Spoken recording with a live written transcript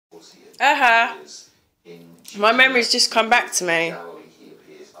My memory's just come back to me.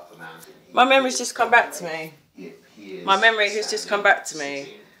 My memory's just come back to me. My memory has just come back to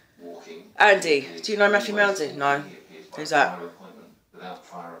me. Andy, do you know Matthew Moundy? No. Who's that?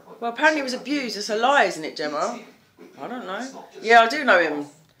 Well, apparently he was abused. It's a lie, isn't it, Gemma? I don't know. Yeah, I do know him.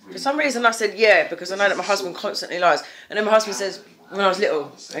 For some reason I said yeah, because I know that my husband constantly lies. And then my husband says, when I was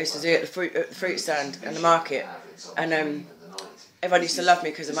little, I used to do it at the fruit stand in the market. And everyone used to love me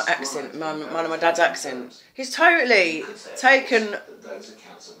because of my accent, mine and my dad's accent. He's totally taken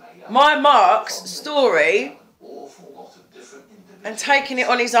my Mark's story and taken it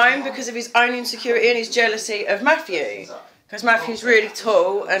on his own because of his own insecurity and his jealousy of Matthew. Because Matthew's really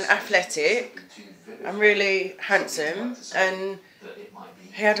tall and athletic and really handsome, and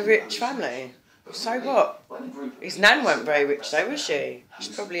he had a rich family. So what? His nan weren't very rich though, was she?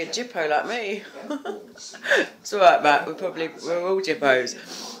 She's probably a jippo like me. It's alright, Matt, we're all jippos.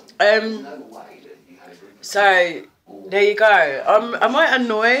 So there you go. Am I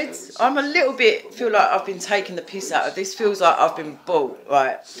annoyed? I'm a little bit, feel like I've been taking the piss out of this. Feels like I've been bought,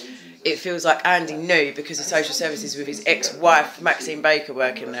 right? It feels like Andy knew because of social services with his ex-wife Maxine Baker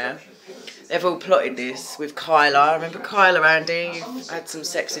working there. They've all plotted this with Kyla. Remember Kyla, Andy? You've had some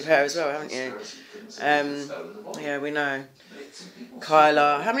sex with her as well, haven't you? Yeah, we know.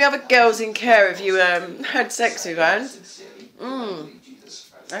 Kyla. How many other girls in care have you had sex with, Andy?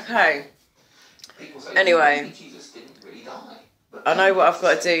 Okay. Anyway, I know what I've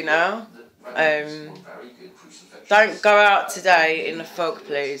got to do now. Don't go out today in the fog,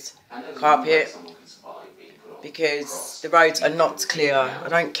 please. Carpet. Because the roads are not clear. I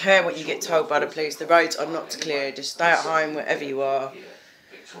don't care what you get told by the police. The roads are not clear. Just stay at home wherever you are.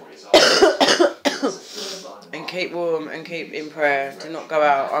 And keep warm and keep in prayer. Do not go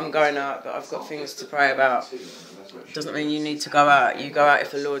out. I'm going out, but I've got things to pray about. Doesn't mean you need to go out. You go out if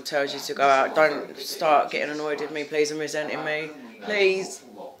the Lord tells you to go out. Don't start getting annoyed with me, please, and resenting me. Please,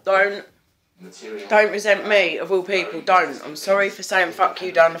 don't resent me, of all people. Don't. I'm sorry for saying fuck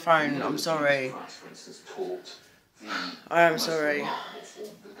you down the phone. I'm sorry. I am sorry.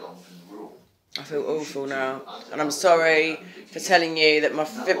 I feel awful now. And I'm sorry for telling you that my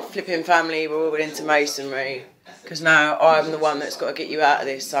flipping family were all into masonry. Because now I'm the one that's got to get you out of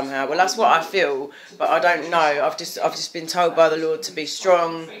this somehow. Well, that's what I feel, but I don't know. I've just been told by the Lord to be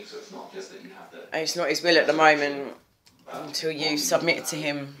strong. And it's not his will at the moment until you submit it to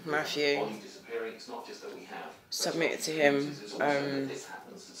him, Matthew. Submit it to him.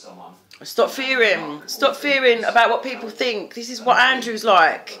 Stop fearing. Stop fearing about what people think. This is what Andrew's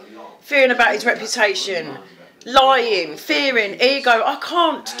like. Fearing about his reputation. Lying. Fearing. Ego. I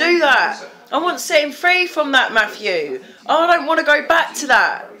can't do that. I want to set him free from that, Matthew. I don't want to go back to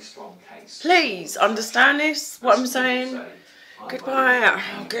that. Please understand this, what I'm saying. Goodbye.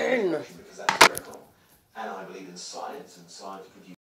 Again.